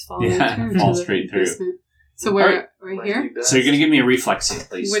way and just follow Yeah, through fall to the straight through. basement. So we're Alright. right Might here. be best. So you're gonna give me a reflex save,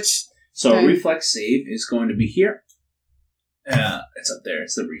 please. Which So okay. reflex save is going to be here. It's up there.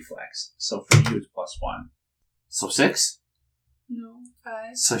 It's the reflex. So for you, it's +1. So 6. no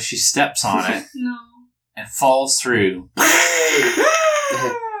 5. So she steps on it No. and falls through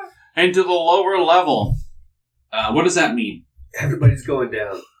into the lower level. What does that mean? Everybody's going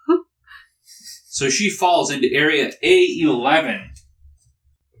down. So she falls into area A11.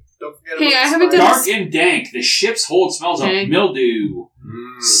 Don't forget Hey, about I the haven't spider. done Dark and dank. The ship's hold smells of Dank. mildew.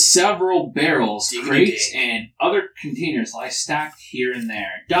 Mm. Several barrels, Diggity crates, dang. and other containers lie stacked here and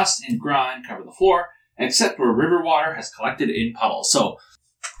there. Dust and grime cover the floor, except where river water has collected in puddles. So,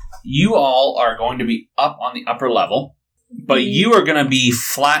 you all are going to be up on the upper level, but you are going to be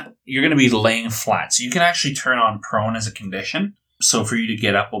flat. You're going to be laying flat. So, you can actually turn on prone as a condition. So, for you to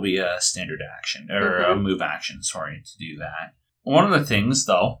get up will be a standard action, or a move action, sorry, to do that. One of the things,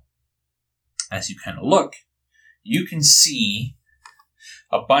 though, as you kind of look, you can see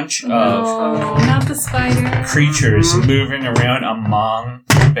a bunch of No, not the spider. creatures moving around among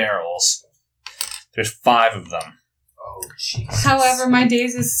the barrels. There's 5 of them. Oh, jeez. However, my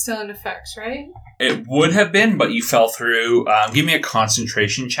days is still in effect, right? It would have been, but you fell through. Give me a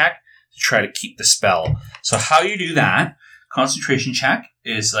concentration check to try to keep the spell. So how you do that, concentration check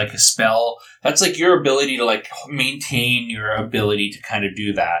is like a spell. That's like your ability to like maintain your ability to kind of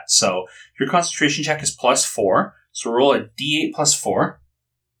do that. So your concentration check is +4. So roll a D8 +4.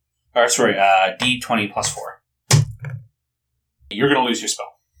 Or sorry, D20 +4. You're going to lose your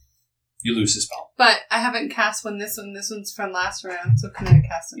spell. You lose the spell. But I haven't cast this one's from last round, so can I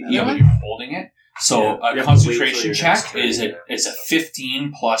cast another Yeah, but one? you're holding it. So Yeah, you a have to wait till concentration your check next turn, is yeah. a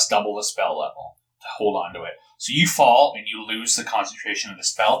 15 plus double the spell level to hold on to it. So you fall and you lose the concentration of the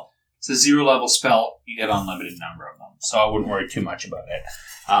spell. It's a 0 level spell. You get an unlimited number of them. So I wouldn't worry too much about it.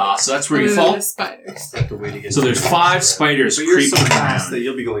 So that's where you Other than fall. the spiders. Have to wait to get So to there's the 5 next spiders But you're so creeping fast around. that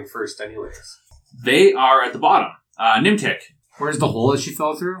you'll be going first anyways. They are at the bottom. Nimtic. Where's the hole that she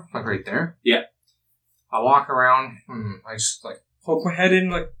fell through? Like right there? Yeah. I walk around. I just like poke my head in.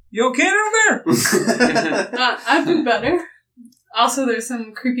 Like, you okay down there? I'd do better. Also, there's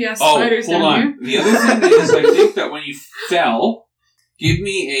some creepy ass Oh, spiders hold down on. The other thing is, I think that when you fell, give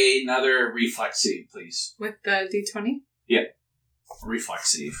me another reflex save, please. here with the D20.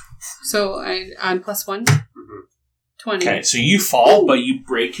 Reflex save. So I add +1. Mhm. 20. Okay, so you fall, but you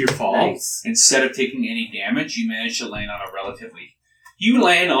break your fall. Nice. Instead of taking any damage, you manage to land on a relatively... You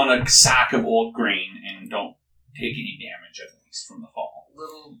land on a sack of old grain and don't take any damage, at least, from the fall.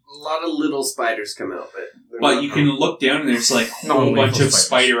 A lot of little spiders come out, but they're But not you can look down and there's like a whole No, bunch lethal of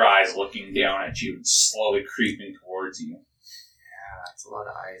spiders. spider eyes looking down at you and slowly creeping towards you. That's a lot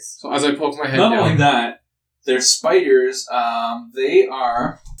of eyes. So as I poke my head Not down, only that, they're spiders. They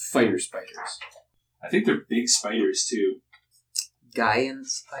are... fighter spiders. I think they're big spiders, too. Gaian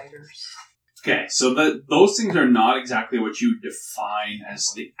spiders? Okay, so those things are not exactly what you define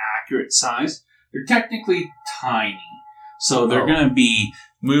as the accurate size. They're technically tiny. So they're going to be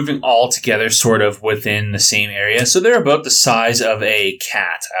moving all together sort of within the same area. So they're about the size of a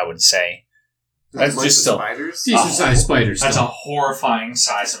cat, I would say. That's Like just the still... spiders. Decent sized spiders. That's still. a horrifying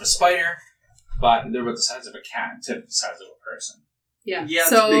size of a spider. but they're about the size of a cat instead of the size of a person. Yeah. Yeah, it's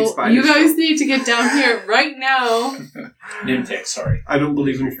big So spiders, you guys though. need to get down here right now. Nimtic, sorry. I don't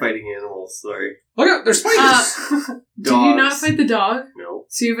believe in fighting animals, sorry. Look out, there's spiders! Did you not fight the dog? No.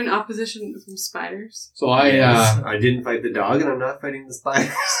 So you have an opposition from spiders? So I didn't fight the dog, and I'm not fighting the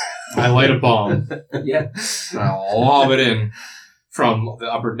spiders. I light a bomb. Yeah. And I lob it in from the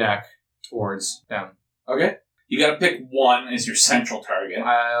upper deck towards them. Okay. You gotta pick one as your central target.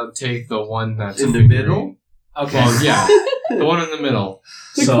 I'll take the one that's In the figure middle? eight. Okay. Well, yeah, the one in the middle.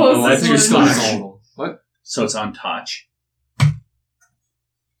 The So closest that's your one. Still has touch. all of them. What? So it's on touch.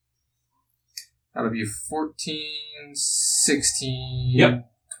 That'll be 14, 16.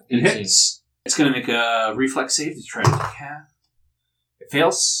 Yep. It 18. hits. It's gonna make a reflex save to try to attack. It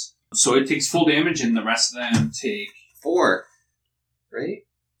fails. So it takes full damage and the rest of them take 4. Right?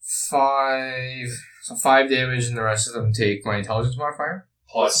 5. So 5 damage, and the rest of them take my intelligence modifier.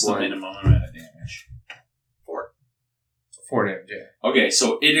 plus the One. minimum amount of damage. 4. So 4 damage, yeah. Okay,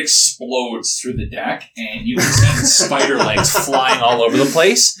 so it explodes through the deck and you can see spider legs flying all over the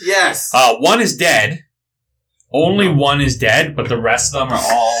place. Yes! One is dead. Only one is dead, but the rest of them are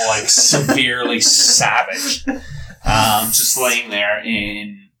all like severely savaged. Just laying there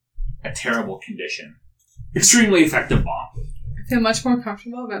in a terrible condition. Extremely effective bomb. I feel much more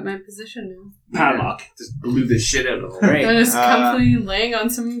comfortable about my position now. Padlock. Just blew the shit out of them. Great. I'm just comfortably laying on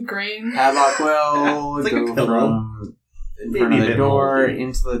some grain. Padlock will It's like a go pillow. from in front Maybe of a the bit door, moldy.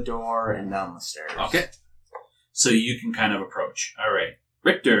 into the door, and down the stairs. Okay. So you can kind of approach. Alright.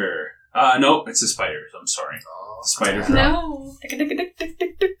 Richter. No, it's the spiders. I'm sorry. The spiders are up. No.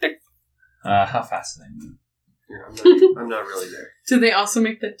 How fast do they move? Yeah, I'm not really there. Do they also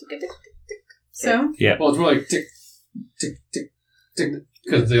make the tick tick tick tick sound? Well, it's more like tick, tick, tick, tick,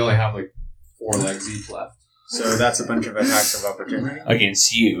 because they only have like 4 legs each left. So that's a bunch of attacks of opportunity.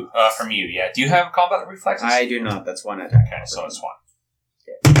 Against you. From you, yeah. Do you have combat reflexes? I do not. That's one attack. Okay, so it's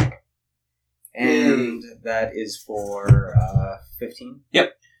one. And that is for 15?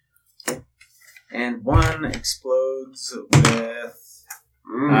 Yep. And one explodes with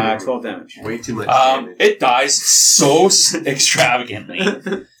 12 damage. Way too much damage. It dies so extravagantly,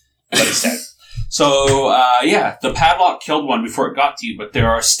 but it's dead. So, yeah, the padlock killed one before it got to you, but there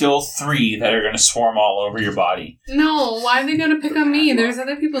are still 3 that are going to swarm all over your body. No, why are they gonna pick on me? There's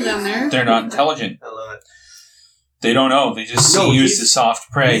other people down there. They're not intelligent. I love it. They don't know. They just No, see you as he's- the soft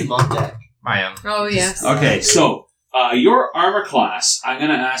prey. He's on deck. I am. Oh, yes. Okay, so, your armor class, I'm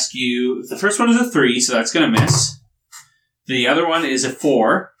going to ask you, the first one is a 3, so that's going to miss. The other one is a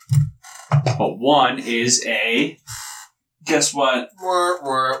 4, but one is a, guess what?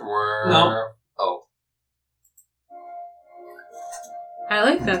 No. Oh. I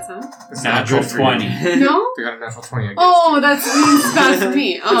like that sound. It's not Natural good for 20. you. No? They got a natural 20 against Oh, you. that means bad for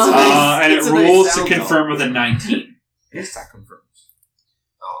me. Oh, And It's it a nice rolls to sound, confirm with a 19. Yes, that confirms.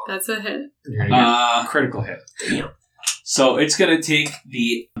 that's a hit. You're gonna get Uh, a critical hit. So it's going to take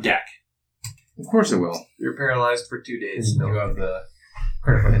the deck. Of course it will. You're paralyzed for 2 days. You have the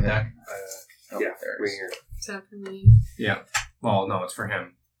critical hit deck. Yeah, there it right is. here. Is that for me? Yeah. Well, no, it's for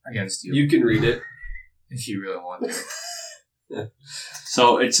him. Against you. You can read it. If you really want to.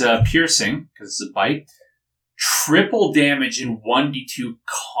 So it's a piercing, because it's a bite. Triple damage in 1d2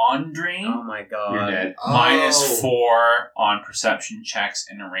 con drain. Oh my god. You're dead. Minus 4 on perception checks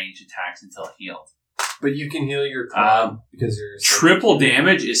and ranged attacks until healed. But you can heal your con because you're... Triple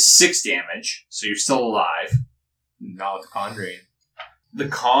damage is 6 damage, so you're still alive. Not with the con drain. The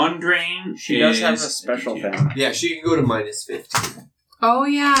con drain She does have a is- special thing. Yeah, she can go to minus 15. Oh,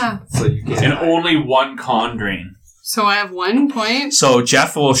 yeah. So you can't... And die. only 1 con drain. So I have 1 point. So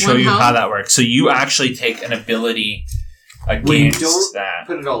Jeff will show One you health? how that works. So you actually take an ability When you against don't that.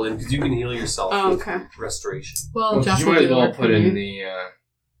 put it all in because you can heal yourself Oh, with okay. restoration. Well, Jeff you will might do as the well work put for in me. the.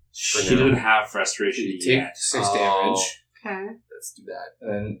 She doesn't have restoration You yet. take 6 Oh. damage. Okay. Let's do that.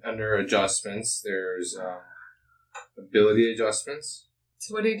 And then under adjustments, there's ability adjustments.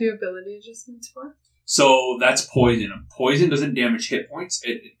 So what do you do ability adjustments for? So that's poison. Poison doesn't damage hit points;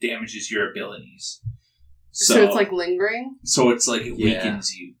 it damages your abilities. So it's like lingering? So it's like it Yeah.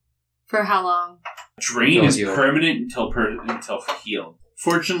 weakens you. For how long? Drain Until is healed. permanent until healed.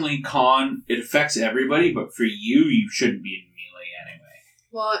 Fortunately, con it affects everybody, but for you, you shouldn't be in melee anyway.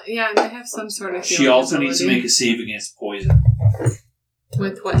 Well, yeah, they have some sort of She healing also needs to ability. make a save against poison.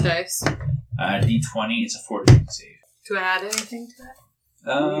 With what dice? D20 is a fortitude save. Do I add anything to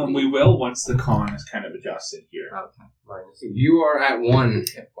that? We will once the con is kind of adjusted here. Okay. Minus. You are at 1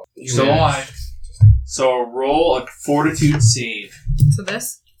 hit point. You So managed. I. So roll a fortitude save So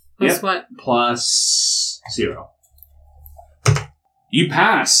this? Plus Yep. what? plus 0. You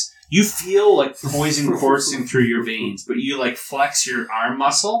pass. You feel like poison coursing through your veins, but you like flex your arm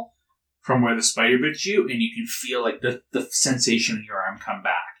muscle from where the spider bit you, and you can feel like the sensation in your arm come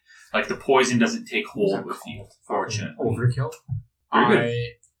back. Like the poison doesn't take hold with you, fortunately. Overkill. Very good. I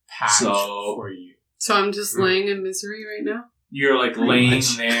patch So- for you. So I'm just laying in misery right now? You're like laying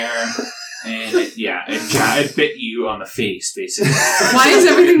there, and it bit you on the face, basically. Why is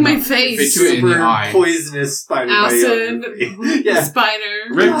everything my Bit face? you in the eye. poisonous spider Acid, bite. Yeah. spider.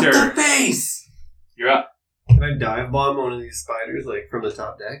 Richter, face! you're up. Can I dive bomb one of these spiders, like, from the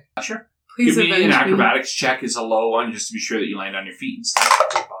top deck? Sure. Please Give me avenge an me. acrobatics check is a low one, just to be sure that you land on your feet and stuff.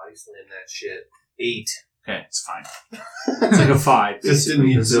 Body slam that shit. 8. Okay, it's fine. It's like a 5. Just didn't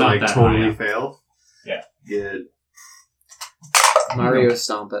need It's to, not like, that totally high. fail. Yeah. Good. Mario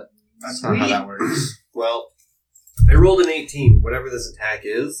stomp it. That's not how that works. Well, I rolled an 18. Whatever this attack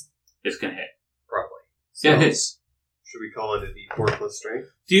is, It's gonna hit. probably. Yeah, it hits. Should we call it a D4 plus strength?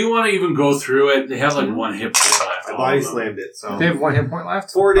 Do you want to even go through it? They have like one hit point left. I all body of them. slammed it, so They have 1 hit point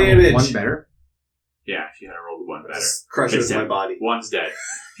left. 4 damage. One better. Yeah, if you had rolled one better. Just crushes It's my dead. body. One's dead.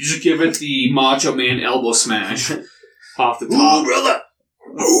 You just give it the Macho Man elbow smash off the top. brother!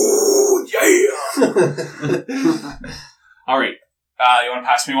 Ooh, yeah! All right. You want to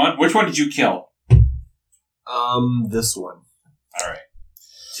pass me one? Which one did you kill? This one. All right.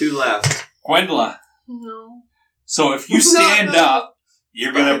 2 left. Gwendolyn. No. So if you stand No. up,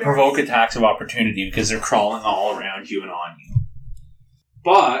 you're going to Spider. provoke attacks of opportunity because they're crawling all around you and on you.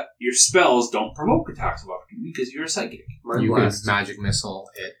 But your spells don't provoke attacks of opportunity because you're a psychic. Mind You can blast. magic missile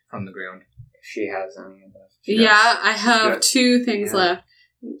it from the ground. If she has any of that. Yeah, I have got- 2 things yeah. left.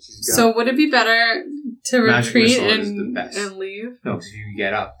 She's got- So would it be better to Magic retreat missile is the and best. leave? No, because if you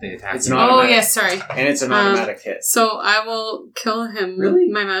get up, they attack It's you. not Oh, automatic. yes, sorry. And it's an automatic hit. So I will kill him Really?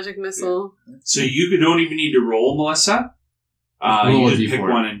 with my magic missile. So you don't even need to roll, Melissa. Roll You a just pick D4.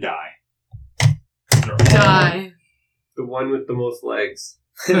 one and die. Die. The one with the most legs.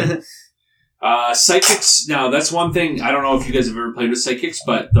 Psychics, now that's one thing. I don't know if you guys have ever played with psychics,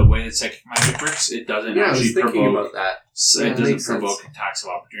 but the way that psychic magic works, it doesn't Yeah, I actually was thinking provoke. about that. So Yeah, it that doesn't makes sense. provoke attacks of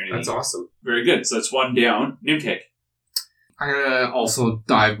opportunity. That's awesome. Very good. So that's one down. Nimkick. I'm gonna also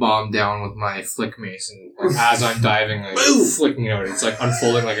dive bomb down with my flick mace, and like, as I'm diving, like, flicking out, it's like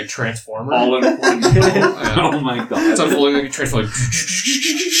unfolding like a transformer. All in one. Yeah. Oh my god. It's unfolding like a transformer.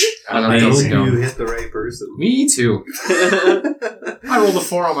 As I'm Amazing. diving You down. hit the right person. Me too. I rolled a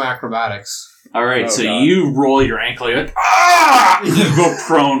 4 on my acrobatics. Alright, Oh, so God. you roll your ankle, you're like, ah! You go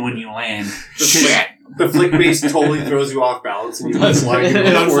prone when you land. Shit. The flick base totally throws you off balance and you It slide in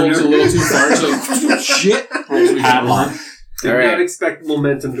the unfolds a corner. little too far, so shit. Rolls me Padlock. down. Did All right. not expect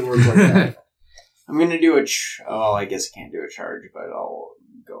momentum to work like that. I'm gonna do a. Oh, I guess I can't do a charge, but I'll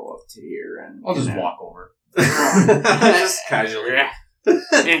go up to here and. I'll just walk over. Just casually.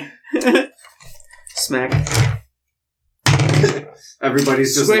 Smack.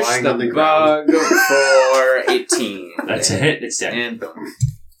 Everybody's just Squish lying the on the ground. bug for 18. That's a hit, it's dead. And boom.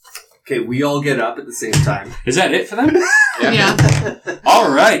 Okay, we all get up at the same time. Is that it for them? Yeah.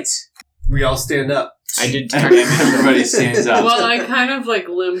 Alright. We all stand up. I did Everybody stands up. Well, I kind of like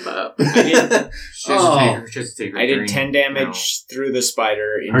limp up. She has Oh. to take her I did drain 10 damage through the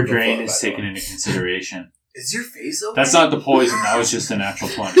spider. Into Her the drain floor, is by the taken way. into consideration. Is your face okay? That's not the poison, that was just a natural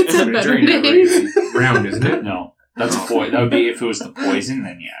 20. It's a now. better Drain name. every round, isn't it? No, that's poison. That would be if it was the poison,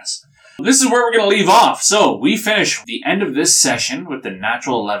 then yes. This is where we're going to leave off. So we finish the end of this session with the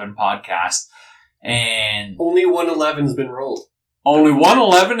Natural 11 podcast, and Only 111's been rolled. only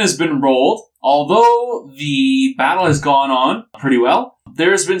 111 has been rolled. Although the battle has gone on pretty well, there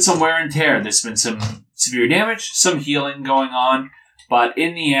has been some wear and tear. There's been some severe damage, some healing going on, but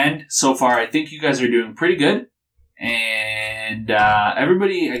in the end, so far, I think you guys are doing pretty good. And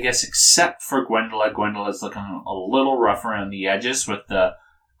everybody, I guess, except for Gwendolyn. Gwendolyn's looking a little rough around the edges with the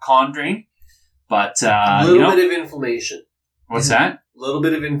con drain. But, A little bit of inflammation. what's that? A little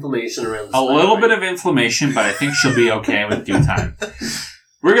bit of inflammation around the A little bit of inflammation, but I think she'll be okay with due time.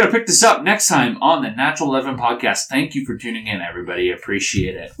 We're going to pick this up next time on the Natural 11 podcast. Thank you for tuning in, everybody.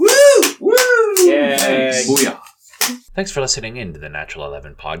 Appreciate it. Woo! Woo! Yay. Booyah. Thanks for listening in to the Natural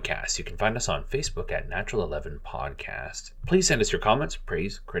 11 podcast. You can find us on Facebook at Natural 11 Podcast. Please send us your comments,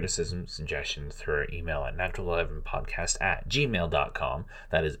 praise, criticism, suggestions through our email at natural11podcast@gmail.com.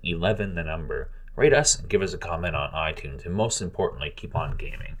 That is 11 the number. Rate us and give us a comment on iTunes. And most importantly, keep on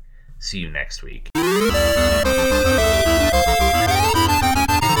gaming. See you next week.